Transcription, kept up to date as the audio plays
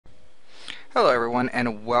Hello everyone,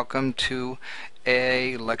 and welcome to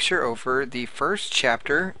a lecture over the first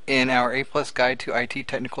chapter in our A+ Guide to IT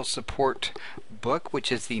Technical Support book,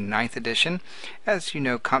 which is the 9th edition. As you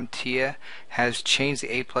know, CompTIA has changed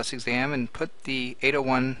the A+ exam and put the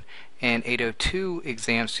 801 and 802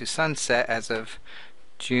 exams to sunset as of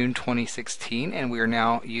June 2016, and we are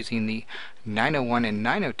now using the 901 and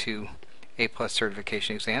 902 A+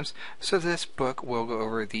 certification exams. So this book will go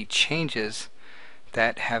over the changes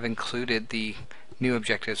that have included the new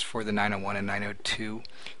objectives for the 901 and 902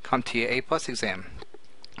 CompTIA A+ exam.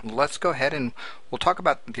 Let's go ahead and we'll talk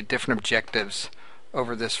about the different objectives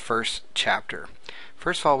over this first chapter.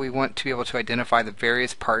 First of all, we want to be able to identify the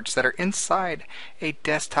various parts that are inside a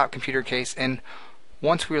desktop computer case, and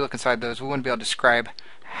once we look inside those, we want to be able to describe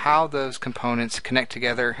how those components connect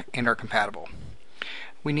together and are compatible.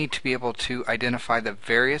 We need to be able to identify the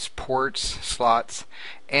various ports, slots,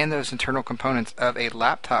 and those internal components of a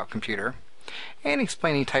laptop computer, and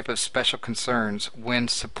explain any type of special concerns when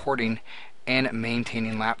supporting and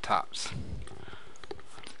maintaining laptops.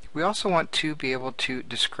 We also want to be able to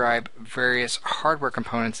describe various hardware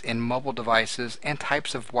components in mobile devices and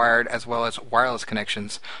types of wired as well as wireless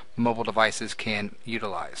connections mobile devices can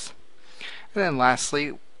utilize. And then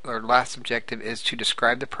lastly, our last objective is to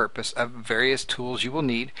describe the purpose of various tools you will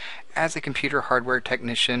need as a computer hardware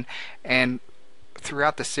technician. And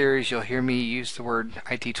throughout the series you'll hear me use the word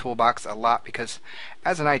IT toolbox a lot, because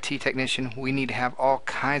as an IT technician we need to have all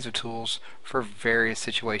kinds of tools for various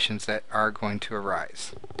situations that are going to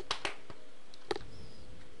arise.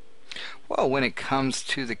 Well, when it comes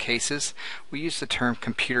to the cases, we use the term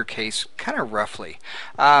computer case kind of roughly.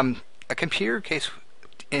 A computer case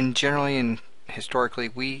historically,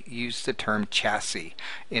 we use the term chassis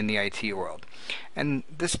in the IT world. And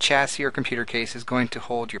this chassis or computer case is going to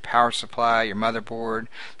hold your power supply, your motherboard,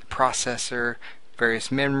 the processor, various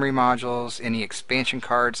memory modules, any expansion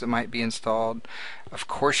cards that might be installed, of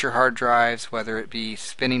course your hard drives, whether it be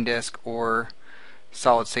spinning disk or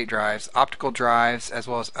solid state drives, optical drives, as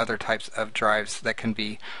well as other types of drives that can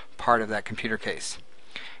be part of that computer case.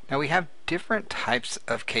 Now we have different types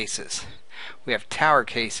of cases. We have tower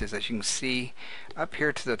cases, as you can see up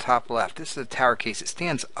here to the top left. This is a tower case. It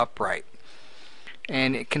stands upright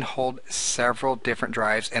and it can hold several different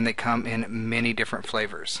drives, and they come in many different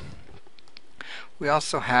flavors. We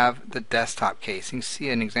also have the desktop case. You can see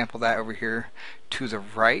an example of that over here to the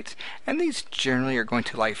right, and these generally are going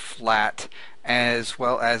to lie flat, as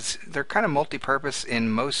well as they're kind of multi-purpose. In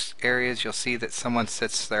most areas you'll see that someone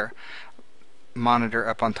sits their monitor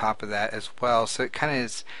up on top of that as well, so it kind of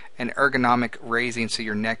is an ergonomic raising so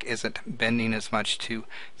your neck isn't bending as much to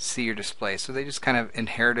see your display. So they just kind of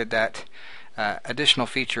inherited that additional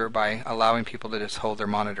feature by allowing people to just hold their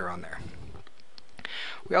monitor on there.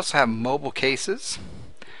 We also have mobile cases,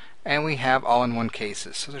 and we have all-in-one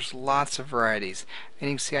cases. So there's lots of varieties,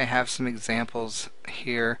 and you can see I have some examples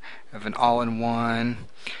here of an all-in-one,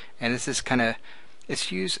 and this is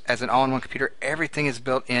it's used as an all-in-one computer. Everything is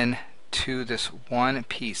built in to this one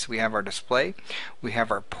piece. We have our display, we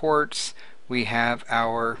have our ports, we have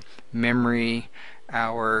our memory,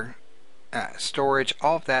 our storage,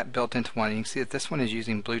 all of that built into one. And you can see that this one is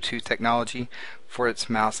using Bluetooth technology for its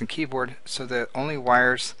mouse and keyboard, so the only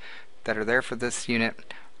wires that are there for this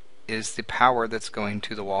unit is the power that's going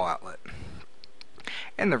to the wall outlet.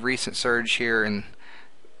 And the recent surge here in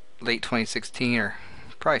late 2016, or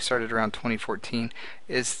probably started around 2014,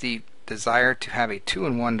 is the desire to have a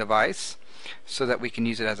two-in-one device so that we can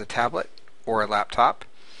use it as a tablet or a laptop.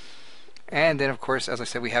 And then of course, as I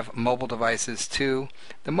said, we have mobile devices too.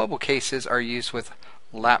 The mobile cases are used with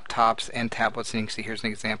laptops and tablets, and you can see here's an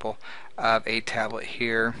example of a tablet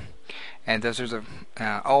here. And those are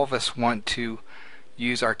all of us want to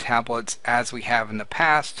use our tablets as we have in the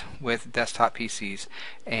past with desktop PCs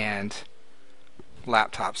and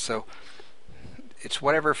laptops. So it's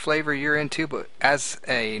whatever flavor you're into, but as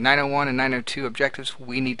a 901 and 902 objectives,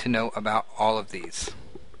 we need to know about all of these.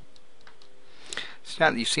 So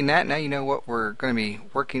now that you've seen that, now you know what we're going to be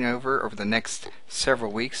working over the next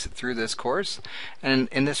several weeks through this course. And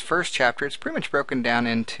in this first chapter, it's pretty much broken down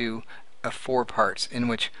into 4 parts, in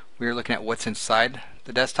which we're looking at what's inside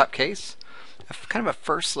the desktop case, kind of a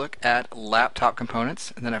first look at laptop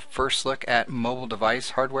components, and then a first look at mobile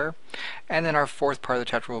device hardware, and then our fourth part of the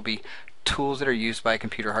chapter will be tools that are used by a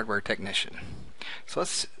computer hardware technician. So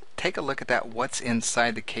let's take a look at that what's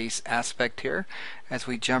inside the case aspect here as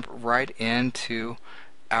we jump right into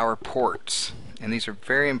our ports. And these are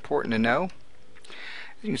very important to know.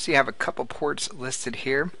 As you can see, I have a couple ports listed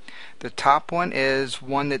here. The top one is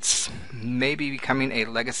one that's maybe becoming a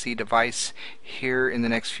legacy device here in the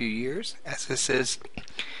next few years, as this is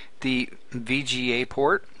the VGA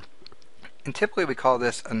port, and typically we call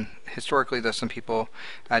this, and historically though some people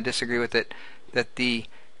disagree with it, that the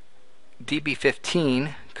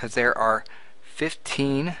DB15, because there are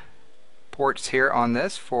 15 ports here on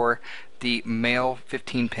this for the male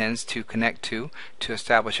 15 pins to connect to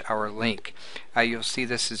establish our link. You'll see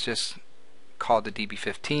this is just called the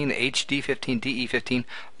DB15, the HD15, DE15,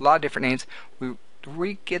 a lot of different names.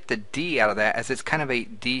 We get the D out of that as it's kind of a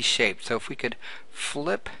D shape. So if we could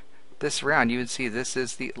flip this around, you would see this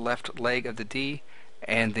is the left leg of the D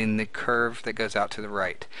and then the curve that goes out to the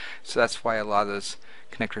right. So that's why a lot of those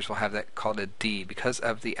connectors will have that called a D, because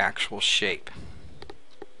of the actual shape.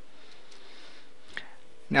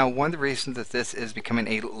 Now, one of the reasons that this is becoming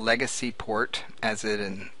a legacy port, as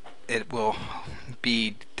it will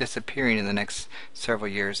be disappearing in the next several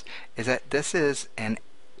years, is that this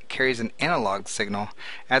carries an analog signal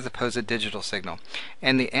as opposed to digital signal.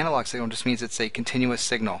 And the analog signal just means it's a continuous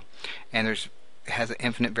signal, and it has an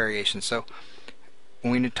infinite variation. So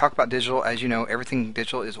when we talk about digital, as you know, everything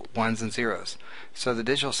digital is ones and zeros. So the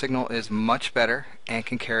digital signal is much better and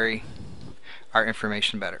can carry our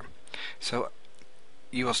information better. So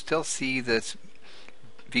you will still see this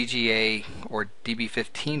VGA or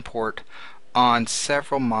DB15 port on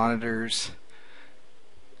several monitors,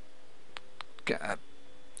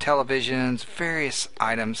 televisions, various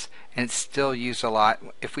items, and it's still used a lot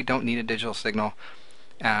if we don't need a digital signal.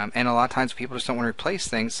 And a lot of times people just don't want to replace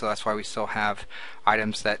things, so that's why we still have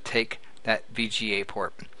items that take that VGA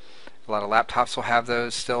port. A lot of laptops will have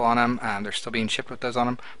those still on them. They're still being shipped with those on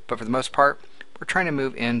them, but for the most part we're trying to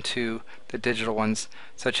move into the digital ones,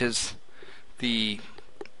 such as the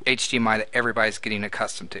HDMI that everybody's getting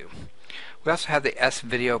accustomed to. We also have the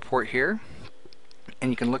S-video port here, and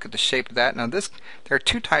you can look at the shape of that. Now there are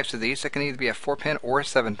two types of these. That can either be a 4-pin or a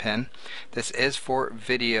 7-pin. This is for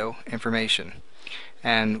video information,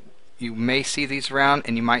 and you may see these around,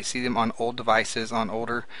 and you might see them on old devices, on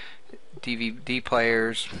older DVD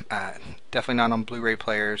players, definitely not on Blu-ray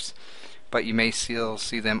players, but you may still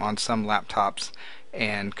see them on some laptops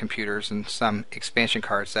and computers and some expansion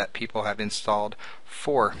cards that people have installed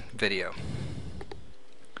for video.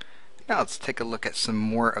 Now let's take a look at some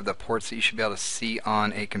more of the ports that you should be able to see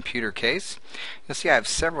on a computer case. You'll see I have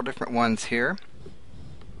several different ones here.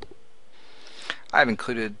 I've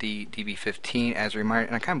included the DB15 as a reminder,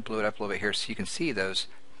 and I kind of blew it up a little bit here so you can see those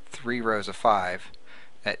 3 rows of 5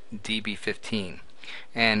 at DB15.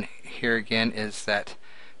 And here again is that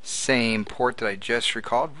same port that I just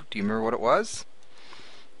recalled. Do you remember what it was?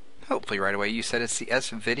 Hopefully right away you said it's the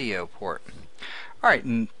S-video port. Alright,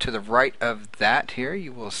 and to the right of that here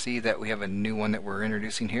you will see that we have a new one that we're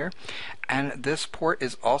introducing here, and this port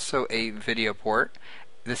is also a video port.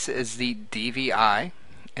 This is the DVI,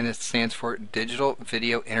 and it stands for Digital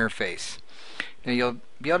Video Interface. Now you'll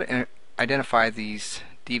be able to identify these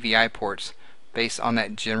DVI ports based on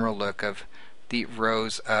that general look of the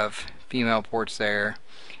rows of female ports there,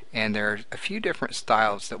 and there are a few different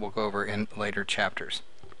styles that we'll go over in later chapters.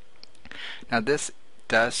 Now this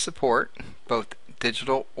does support both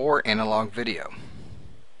digital or analog video.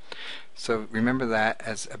 So remember that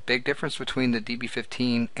as a big difference between the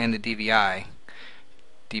DB15 and the DVI.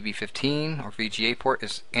 DB15 or VGA port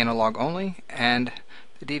is analog only, and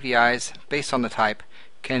the DVIs, based on the type,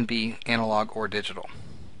 can be analog or digital.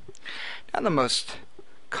 Now the most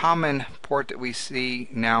common port that we see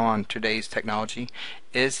now on today's technology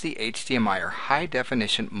is the HDMI, or High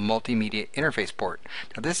Definition Multimedia Interface port.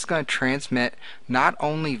 Now this is going to transmit not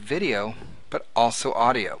only video but also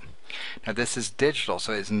audio. Now this is digital,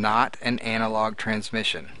 so it's not an analog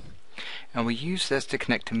transmission, and we use this to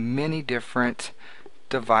connect to many different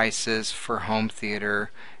devices for home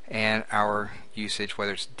theater and our usage,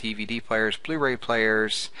 whether it's DVD players, Blu-ray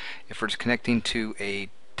players, if we're just connecting to a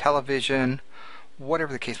television,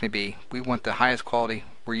 whatever the case may be. We want the highest quality.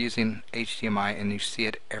 We're using HDMI, and you see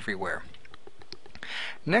it everywhere.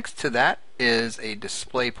 Next to that is a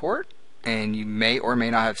display port, and you may or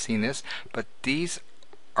may not have seen this, but these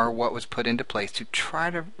are what was put into place to try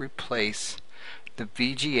to replace the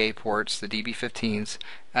VGA ports, the DB15s,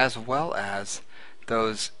 as well as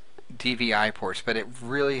those DVI ports, but it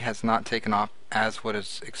really has not taken off as what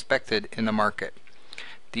is expected in the market.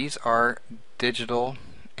 These are digital,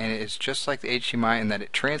 and it is just like the HDMI in that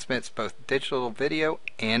it transmits both digital video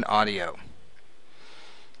and audio.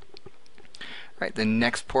 Right, the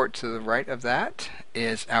next port to the right of that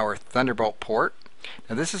is our Thunderbolt port.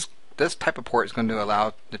 Now this type of port is going to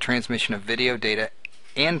allow the transmission of video data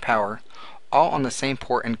and power all on the same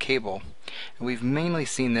port and cable, and we've mainly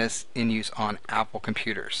seen this in use on Apple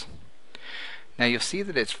computers. Now you'll see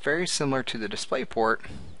that it's very similar to the display port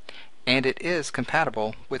and it is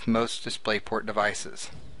compatible with most DisplayPort devices.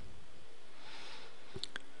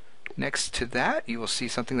 Next to that, you will see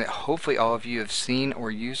something that hopefully all of you have seen or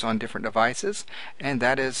used on different devices, and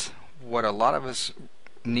that is what a lot of us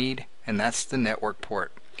need, and that's the network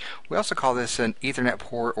port. We also call this an Ethernet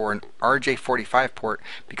port or an RJ45 port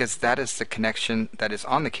because that is the connection that is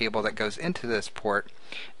on the cable that goes into this port.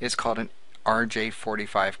 It's called an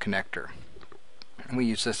RJ45 connector. And we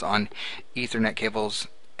use this on Ethernet cables,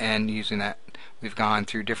 and using that we've gone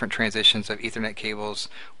through different transitions of Ethernet cables,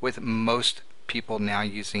 with most people now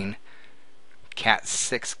using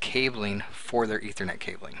Cat6 cabling for their Ethernet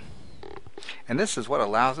cabling. And this is what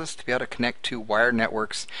allows us to be able to connect to wired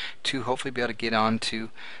networks to hopefully be able to get onto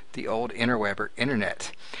the old interweb or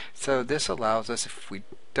internet. So this allows us, if we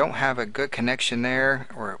don't have a good connection there,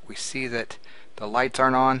 or we see that the lights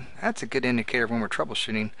aren't on, that's a good indicator when we're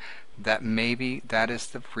troubleshooting that maybe that is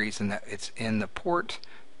the reason that it's in the port,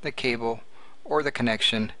 the cable, or the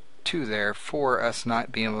connection to there for us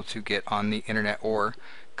not being able to get on the internet or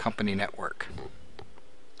company network.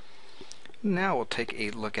 Now we'll take a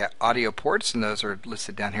look at audio ports, and those are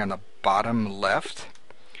listed down here on the bottom left.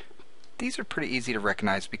 These are pretty easy to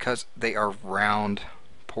recognize because they are round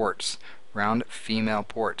ports, round female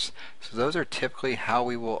ports. So those are typically how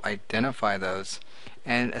we will identify those,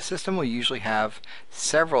 and a system will usually have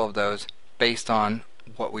several of those based on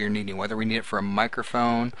what we are needing, whether we need it for a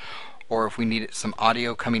microphone, or if we need some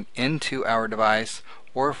audio coming into our device,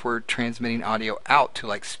 or if we're transmitting audio out to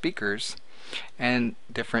like speakers and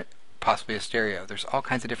different, possibly a stereo. There's all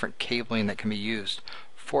kinds of different cabling that can be used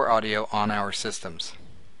for audio on our systems.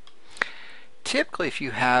 Typically, if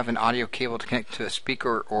you have an audio cable to connect to a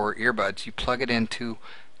speaker or earbuds, you plug it into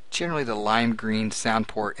generally the lime green sound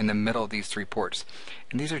port in the middle of these three ports.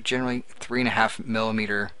 And these are generally 3.5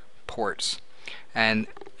 millimeter ports. And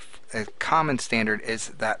a common standard is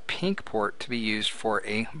that pink port to be used for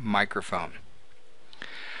a microphone.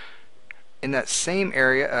 In that same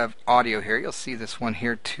area of audio here, you'll see this one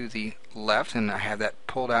here to the left, and I have that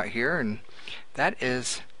pulled out here, and that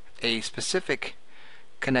is a specific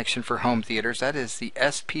connection for home theaters. That is the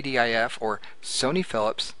SPDIF, or Sony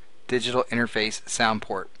Philips Digital Interface Sound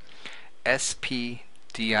Port.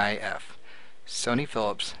 SPDIF, Sony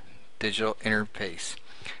Philips Digital Interface.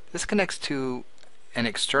 This connects to an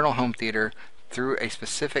external home theater through a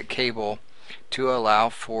specific cable to allow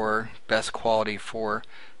for best quality for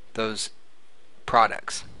those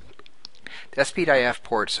products. The SPDIF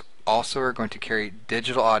ports also are going to carry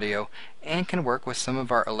digital audio and can work with some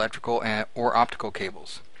of our electrical or optical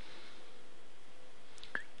cables.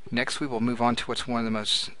 Next, we will move on to what's one of the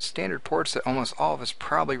most standard ports that almost all of us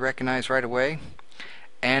probably recognize right away,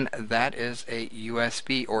 and that is a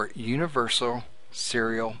USB, or Universal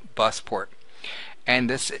Serial Bus port. And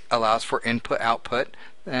this allows for input-output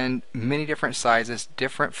and many different sizes,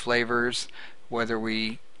 different flavors, whether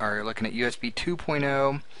we are looking at USB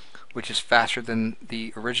 2.0, which is faster than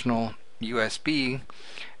the original USB,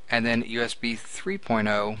 and then USB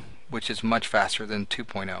 3.0, which is much faster than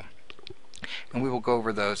 2.0. And we will go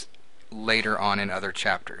over those later on in other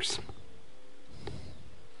chapters.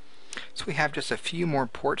 So we have just a few more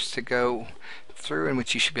ports to go through in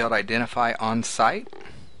which you should be able to identify on site.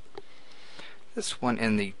 This one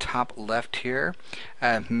in the top left here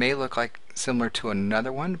may look like similar to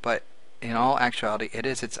another one, but in all actuality it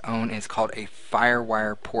is its own. It's called a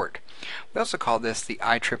Firewire port. We also call this the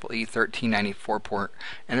IEEE 1394 port,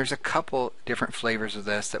 and there's a couple different flavors of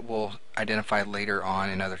this that we'll identify later on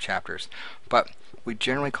in other chapters, but we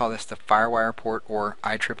generally call this the Firewire port, or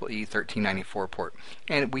IEEE 1394 port.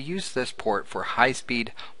 And we use this port for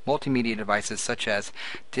high-speed multimedia devices such as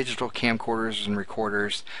digital camcorders and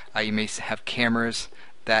recorders. You may have cameras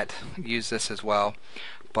that use this as well,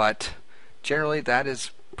 but generally that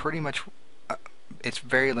is pretty much, it's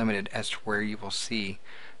very limited as to where you will see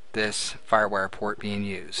this Firewire port being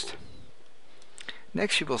used.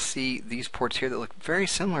 Next, you will see these ports here that look very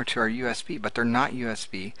similar to our USB, but they're not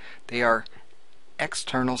USB. They are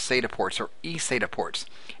external SATA ports, or eSATA ports,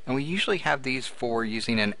 and we usually have these for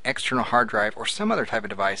using an external hard drive or some other type of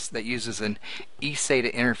device that uses an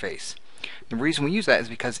eSATA interface. The reason we use that is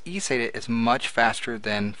because eSATA is much faster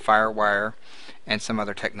than Firewire and some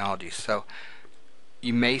other technologies. So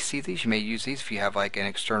you may see these, you may use these if you have like an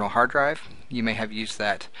external hard drive. You may have used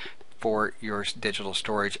that for your digital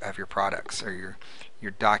storage of your products, or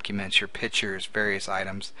your documents, your pictures, various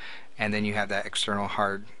items, and then you have that external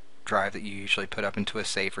hard drive that you usually put up into a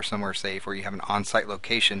safe or somewhere safe, where you have an on-site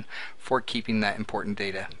location for keeping that important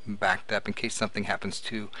data backed up in case something happens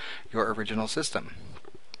to your original system.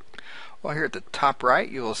 Well, here at the top right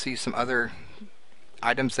you will see some other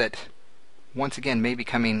items that once again may be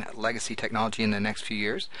becoming legacy technology in the next few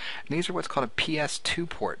years. And these are what's called a PS2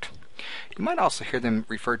 port. You might also hear them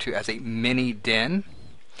referred to as a mini DIN.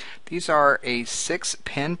 These are a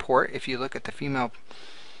 6-pin port. If you look at the female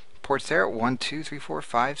ports there, 1, 2, 3, 4,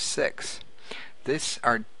 5, 6. These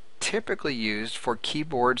are typically used for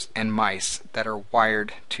keyboards and mice that are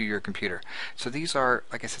wired to your computer. So these are,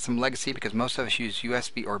 like I said, some legacy because most of us use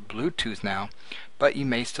USB or Bluetooth now, but you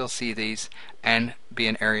may still see these and be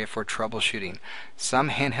an area for troubleshooting. Some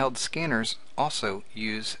handheld scanners also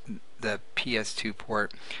use the PS2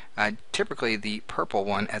 port, typically the purple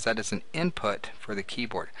one, as that is an input for the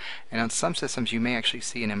keyboard. And on some systems you may actually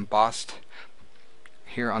see an embossed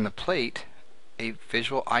here on the plate a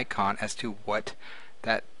visual icon as to what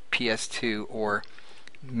that PS2 or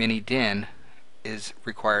mini DIN is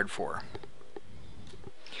required for.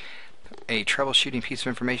 A troubleshooting piece of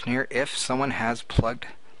information here: if someone has plugged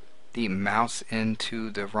the mouse into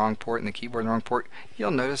the wrong port and the keyboard in the wrong port,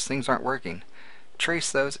 you'll notice things aren't working.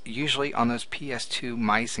 Trace those. Usually on those PS2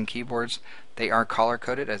 mice and keyboards, they are color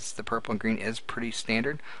coded, as the purple and green is pretty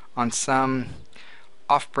standard. On some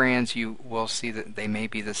off brands you will see that they may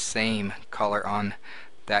be the same color on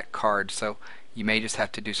that card, so you may just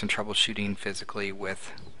have to do some troubleshooting physically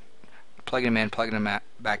with plugging them in, plugging them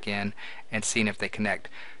back in, and seeing if they connect.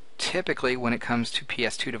 Typically when it comes to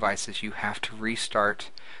PS2 devices, you have to restart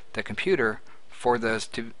the computer for those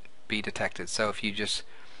to be detected. So if you just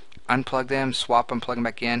unplug them, swap them, plug them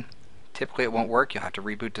back in, typically it won't work. You'll have to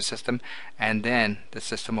reboot the system, and then the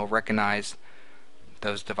system will recognize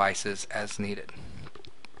those devices as needed.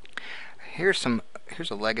 Here's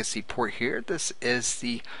a legacy port here. This is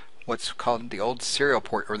the what's called the old serial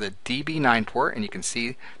port, or the DB9 port, and you can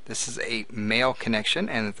see this is a male connection,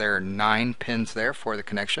 and there are 9 pins there for the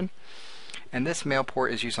connection. And this male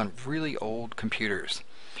port is used on really old computers.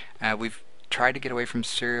 We've tried to get away from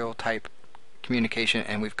serial type communication,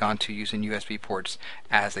 and we've gone to using USB ports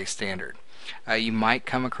as a standard. You might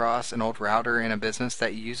come across an old router in a business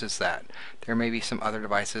that uses that. There may be some other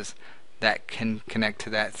devices that can connect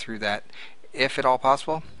to that through that. If at all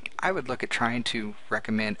possible, I would look at trying to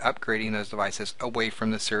recommend upgrading those devices away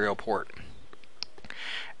from the serial port.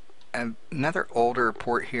 Another older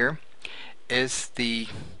port here is the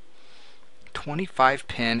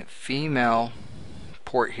 25-pin female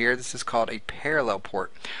port here. This is called a parallel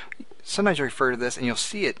port. Sometimes you refer to this, and you'll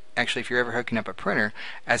see it actually if you're ever hooking up a printer,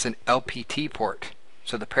 as an LPT port.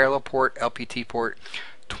 So the parallel port, LPT port,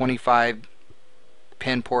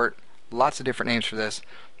 25-pin port, lots of different names for this,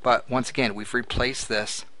 but once again we've replaced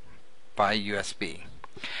this by USB.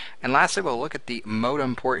 And lastly, we'll look at the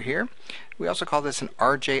modem port here. We also call this an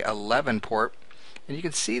RJ11 port, and you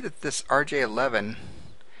can see that this RJ11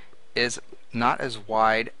 is not as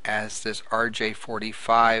wide as this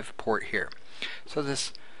RJ45 port here. So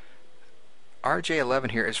this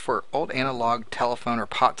RJ11 here is for old analog telephone or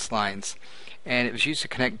POTS lines, and it was used to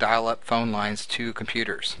connect dial-up phone lines to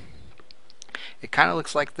computers. It kind of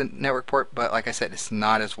looks like the network port, but like I said, it's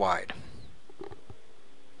not as wide.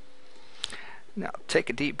 Now take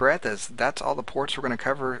a deep breath, as that's all the ports we're going to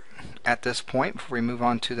cover at this point before we move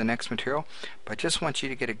on to the next material. But just want you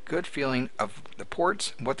to get a good feeling of the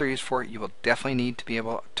ports, what they're used for. You will definitely need to be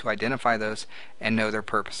able to identify those and know their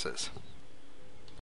purposes.